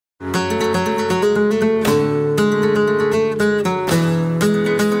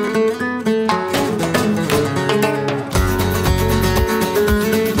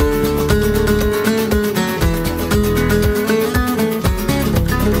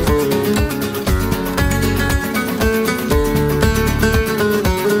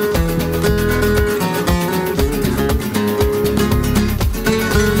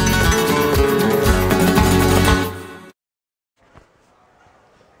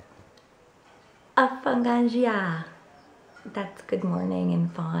Afanganjia. That's good morning in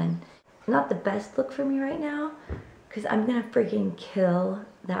Fawn. Not the best look for me right now, because I'm gonna freaking kill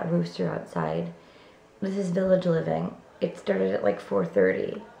that rooster outside. This is village living. It started at like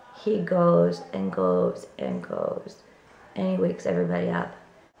 4:30. He goes and goes and goes, and he wakes everybody up.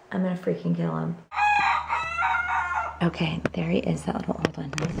 I'm gonna freaking kill him. Okay, there he is, that little old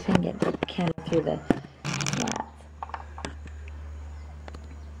one. Let's try and get the camera through the slats.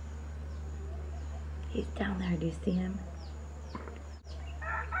 He's down there, do you see him?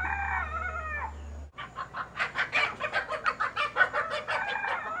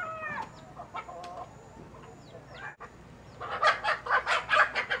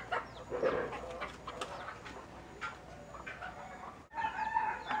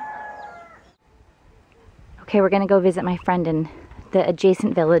 Okay, we're gonna go visit my friend in the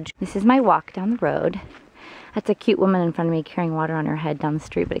adjacent village. This is my walk down the road. That's a cute woman in front of me carrying water on her head down the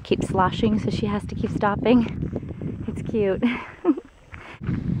street, but it keeps sloshing, so she has to keep stopping. It's cute.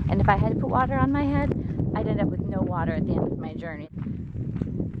 And if I had to put water on my head, I'd end up with no water at the end of my journey.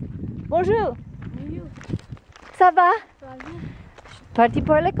 Bonjour! Bonjour. Ça va? Ça va bien. Parti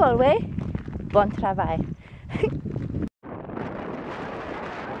pour l'école, oui? Bon travail.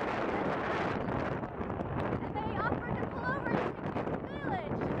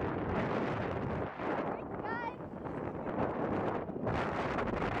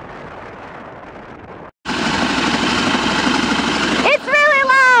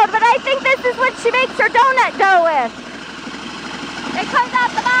 This is what she makes her donut dough with. It comes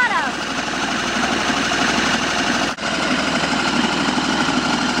out the bottom.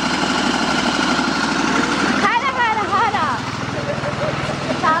 Hana, hana, hana.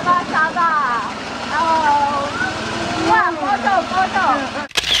 Saba, saba. Oh. Wow, photo, photo.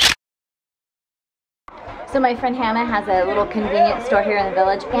 So my friend Hannah has a little convenience store here in the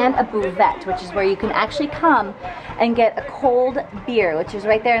village and a buvette, which is where you can actually come and get a cold beer, which is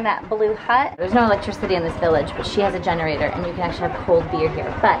right there in that blue hut. There's no electricity in this village, but she has a generator and you can actually have cold beer here.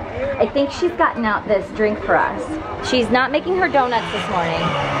 But I think she's gotten out this drink for us. She's not making her donuts this morning,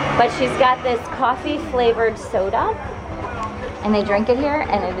 but she's got this coffee flavored soda. And they drink it here,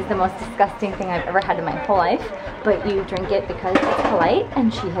 and it is the most disgusting thing I've ever had in my whole life. But you drink it because it's polite,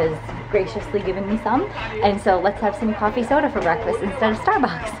 and she has graciously given me some. And so let's have some coffee soda for breakfast instead of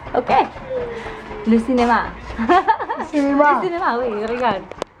Starbucks. Okay. Le cinéma. Cinéma. Le cinéma, oui, regarde.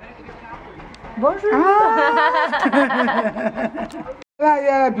 Bonjour.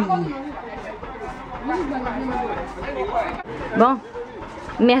 Bon.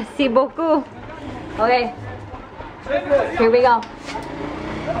 Merci beaucoup. Okay. Here we go.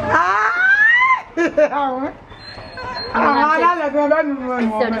 It's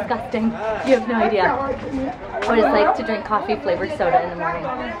so disgusting. You have no idea what it's like to drink coffee flavored soda in the morning.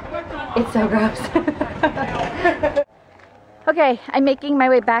 It's so gross. Okay, I'm making my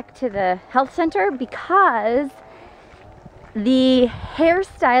way back to the health center because the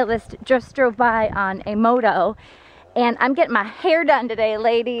hairstylist just drove by on a moto and I'm getting my hair done today,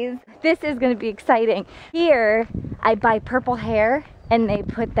 ladies. This is gonna be exciting. Here, I buy purple hair and they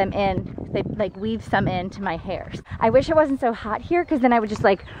put them in, they like weave some into my hairs. I wish it wasn't so hot here because then I would just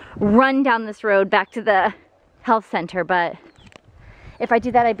like run down this road back to the health center, but if I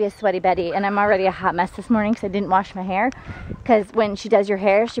do that, I'd be a sweaty Betty, and I'm already a hot mess this morning because I didn't wash my hair, because when she does your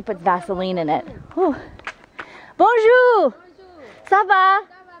hair, she puts Vaseline in it. Whew. Bonjour! Ça va?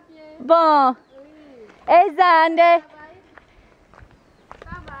 Bon. Et Zande?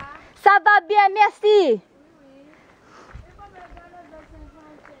 Ça va bien, merci.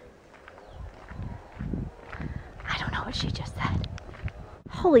 I don't know what she just said.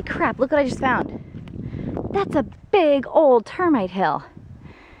 Holy crap, look what I just found. That's a big old termite hill.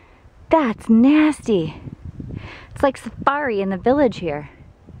 That's nasty. It's like safari in the village here.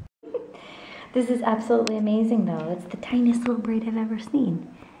 This is absolutely amazing though. It's the tiniest little braid I've ever seen.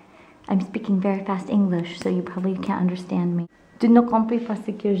 I'm speaking very fast English, so you probably can't understand me. Tu ne comprends pas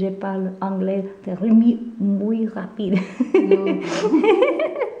ce que je parle anglais muy rapide.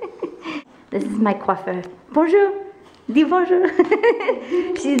 This is my coiffeur. Bonjour. Dis bonjour.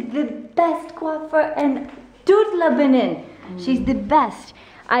 She's the best coiffeur in toute la Benin. She's the best.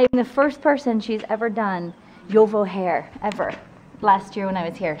 I'm the first person she's ever done Yovo hair, ever, last year when I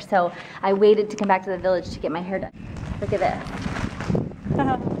was here. So I waited to come back to the village to get my hair done. Look at this.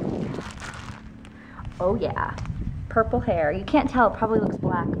 Oh yeah, purple hair. You can't tell, it probably looks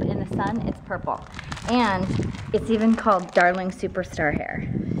black, but in the sun, it's purple. And it's even called Darling Superstar hair.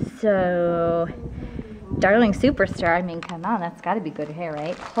 So, Darling Superstar, I mean, come on, that's gotta be good hair,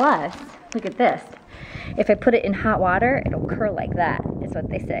 right? Plus, look at this. if I put it in hot water, it'll curl like that, is what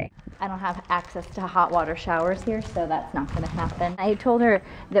they say. I don't have access to hot water showers here, so that's not gonna happen. I told her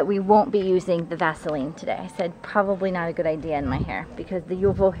that we won't be using the Vaseline today. I said probably not a good idea in my hair because the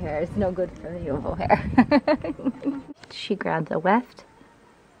uvo hair is no good for the uvo hair. She grabs a weft,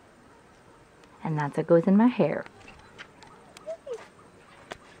 and that's what goes in my hair.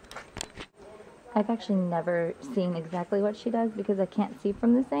 I've actually never seen exactly what she does because I can't see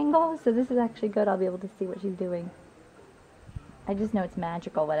from this angle, so this is actually good. I'll be able to see what she's doing. I just know it's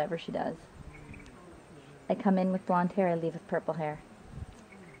magical, whatever she does. I come in with blonde hair, I leave with purple hair.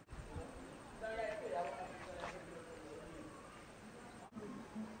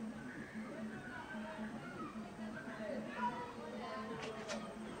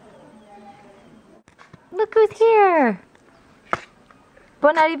 Look who's here!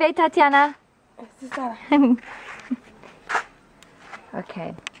 Bon arrivée, Tatiana!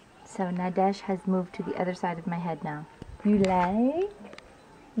 Okay, so Nadesh has moved to the other side of my head now. You like?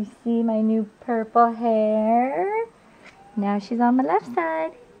 You see my new purple hair? Now she's on my left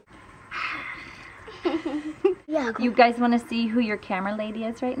side. You guys want to see who your camera lady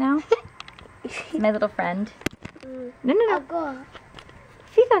is right now? It's my little friend. No.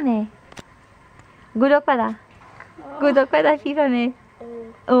 Fíjame. Gudok para. Gudok para, fíjame.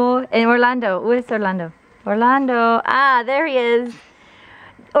 Oh, in Orlando. Where's Orlando? Orlando. Ah, there he is.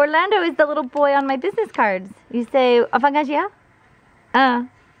 Orlando is the little boy on my business cards. You say, Afangasia?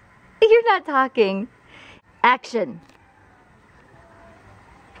 You're not talking. Action.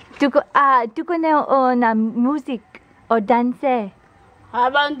 Tu connais una musique o danse?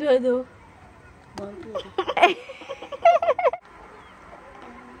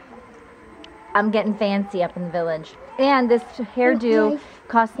 I'm getting fancy up in the village. And this hairdo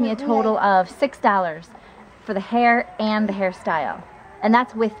cost me a total of $6 for the hair and the hairstyle. And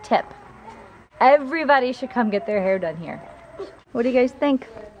that's with tip. Everybody should come get their hair done here. What do you guys think?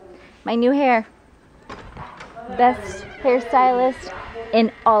 My new hair. Best hairstylist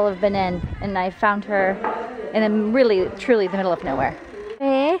in all of Benin. And I found her in really, truly the middle of nowhere.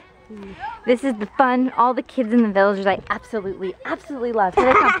 Hey, this is the fun. All the kids in the village I absolutely love. Here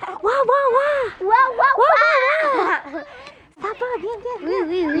they come. Wah, wah, wah. Wah, wah, wah, wah. Papa,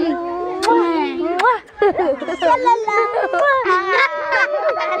 bien.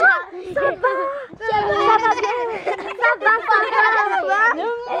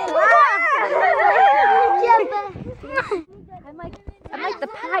 I'm like the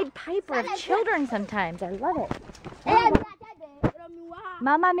Pied Piper of children sometimes. I love it.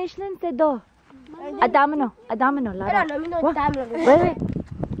 Mama Michelin c'est do. Adamino, Lara. Wait.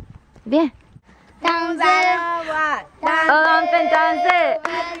 Bien.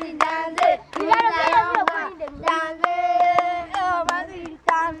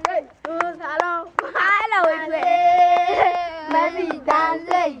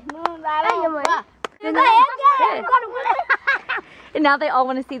 And now they all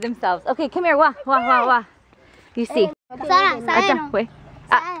want to see themselves. Okay, come here. Wah. You see. Attends, wait.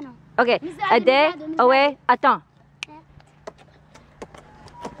 Okay. Ade, away, attends.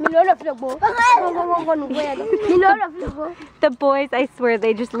 The boys, I swear,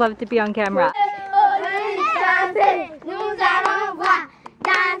 they just love to be on camera.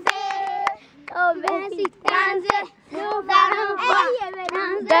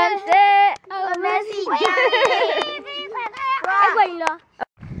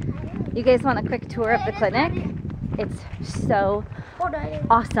 You guys want a quick tour of the clinic? It's so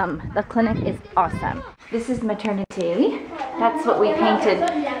awesome. The clinic is awesome. This is maternity. That's what we painted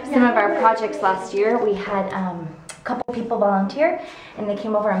some of our projects last year. We had a couple people volunteer and they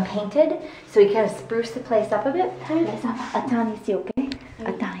came over and painted. So we kind of spruced the place up a bit. Okay.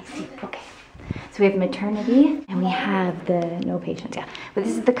 So we have maternity and we have the no patients. Yeah. But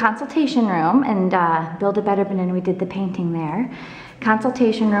this is the consultation room and Build a Better Benin. We did the painting there.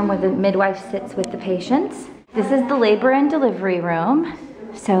 Consultation room where the midwife sits with the patients. This is the labor and delivery room.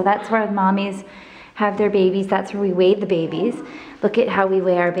 So that's where mommies have their babies. That's where we weigh the babies. Look at how we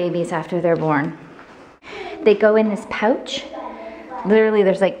weigh our babies after they're born. They go in this pouch. Literally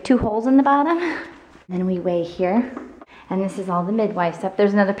there's like 2 holes in the bottom. Then we weigh here. And this is all the midwife stuff.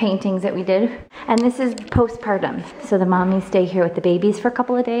 There's another paintings that we did. And this is postpartum. So the mommies stay here with the babies for a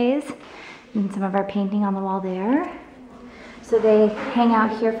couple of days. And some of our painting on the wall there. So they hang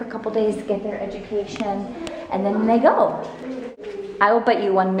out here for a couple days to get their education. And then they go. I will bet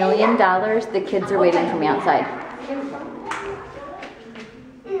you $1 million the kids are waiting for me outside.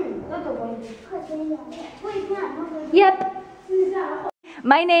 Yep.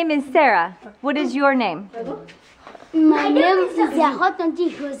 My name is Sarah. What is your name? My name is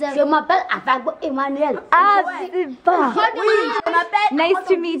Je m'appelle Avago Emmanuel. Ah, c'est bon. Nice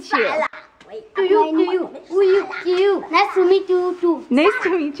to meet you. To you. Nice to meet you too. Nice to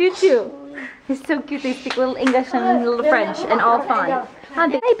meet you too. It's so cute. They speak a little English and a little French and all fun. Hi,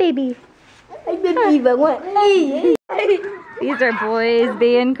 baby. Hi, baby. These are boys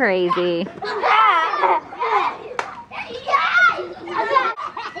being crazy.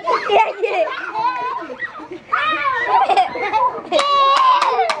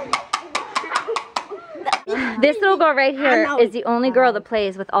 This little girl right here is the only girl that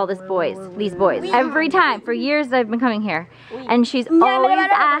plays with all these boys. Every time, for years I've been coming here. And she's always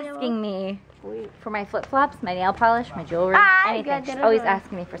asking me for my flip-flops, my nail polish, my jewelry, anything. She's always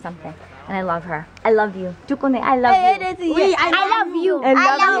asking me for something. And I love her. I love you. Tukone, I love you. I love you. I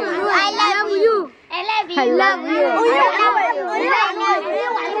love you. I love you. I love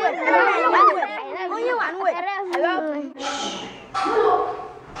you. I love you.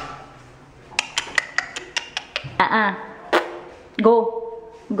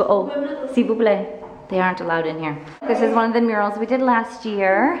 Go. S'il vous plaît. They aren't allowed in here. This is one of the murals we did last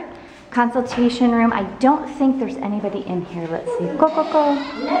year. Consultation room. I don't think there's anybody in here. Let's see. Go.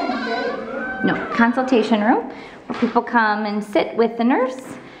 No, consultation room where people come and sit with the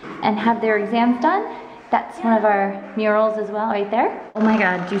nurse and have their exams done. That's one of our murals as well, right there. Oh my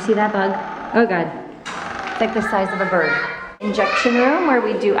God, do you see that bug? Oh God, it's like the size of a bird. Injection room where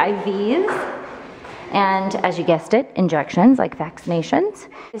we do IVs. And as you guessed it, injections like vaccinations.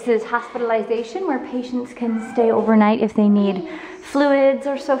 This is hospitalization where patients can stay overnight if they need fluids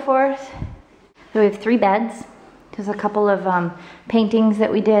or so forth. So we have 3 beds. There's a couple of paintings that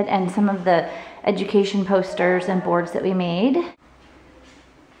we did and some of the education posters and boards that we made.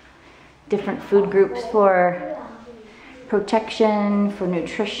 Different food groups for protection, for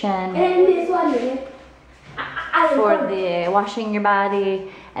nutrition, for the washing your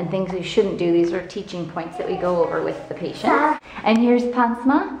body, and things you shouldn't do. These are teaching points that we go over with the patient. And here's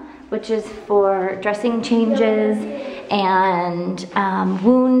pansma, which is for dressing changes and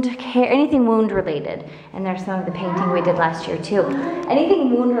wound care, anything wound related. And there's some of the painting we did last year too.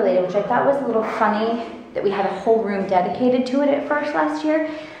 Anything wound related, which I thought was a little funny that we had a whole room dedicated to it at first last year.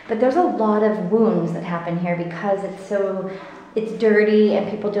 But there's a lot of wounds that happen here because it's dirty and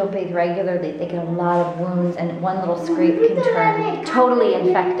people don't bathe regularly. They get a lot of wounds and one little scrape can turn totally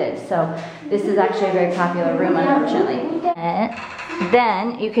infected. So this is actually a very popular room, unfortunately. And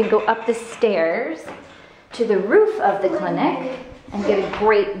then you can go up the stairs to the roof of the clinic and get a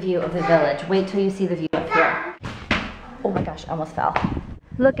great view of the village. Wait till you see the view up here. Oh my gosh, I almost fell.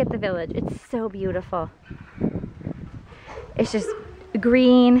 Look at the village, it's so beautiful. It's just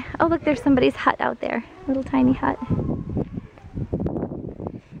green. Oh look, there's somebody's hut out there, little tiny hut.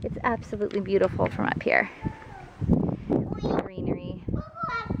 It's absolutely beautiful from up here. Greenery.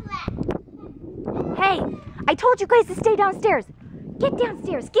 Hey, I told you guys to stay downstairs. Get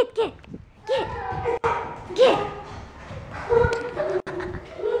downstairs, get.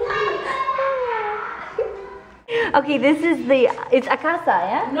 Okay, this is it's a casa,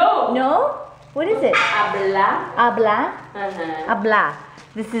 yeah? No? What is it? Habla. Habla.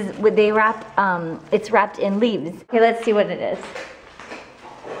 This is what they wrap, it's wrapped in leaves. Okay, let's see what it is.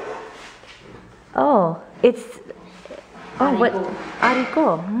 Oh, it's, what?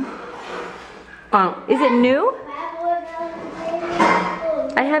 Arico, huh? Is it new?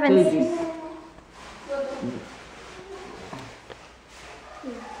 I haven't seen.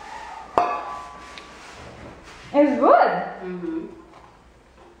 It's good.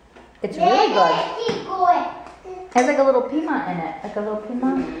 It's really good. It has like a little pima in it. Like a little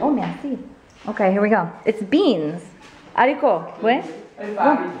pima. Oh, merci. Okay, here we go. It's beans. Arico, what?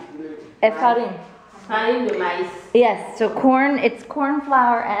 Farin. Farin de maíz. Yes, so corn, it's corn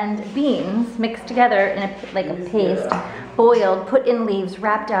flour and beans mixed together in like a paste, boiled, put in leaves,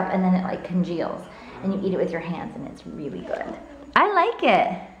 wrapped up, and then it like congeals. And you eat it with your hands and it's really good. I like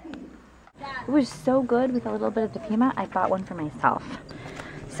it. It was so good with a little bit of the pima, I bought one for myself.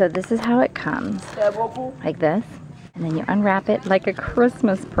 So this is how it comes, like this. And then you unwrap it like a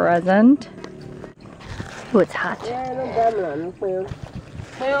Christmas present. Oh, it's hot. There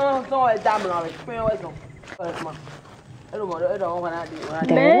it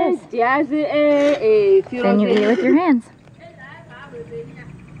is. Then you eat it with your hands.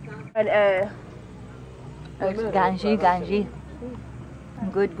 Ganji.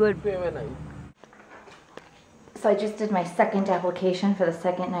 Good. So I just did my second application for the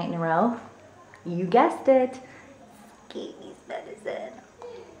second night in a row. You guessed it. Scabies medicine.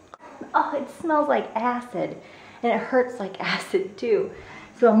 Oh, it smells like acid. And it hurts like acid too.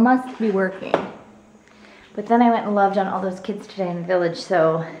 So it must be working. But then I went and loved on all those kids today in the village,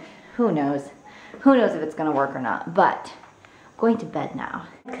 so who knows? Who knows if it's gonna work or not, but I'm going to bed now.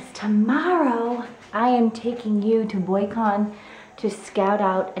 Because tomorrow I am taking you to Boycon to scout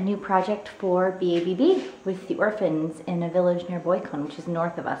out a new project for BABB with the orphans in a village near Boycon, which is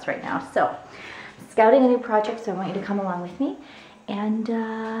north of us right now. So, scouting a new project, so I want you to come along with me. And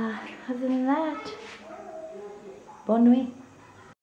other than that, bonne nuit.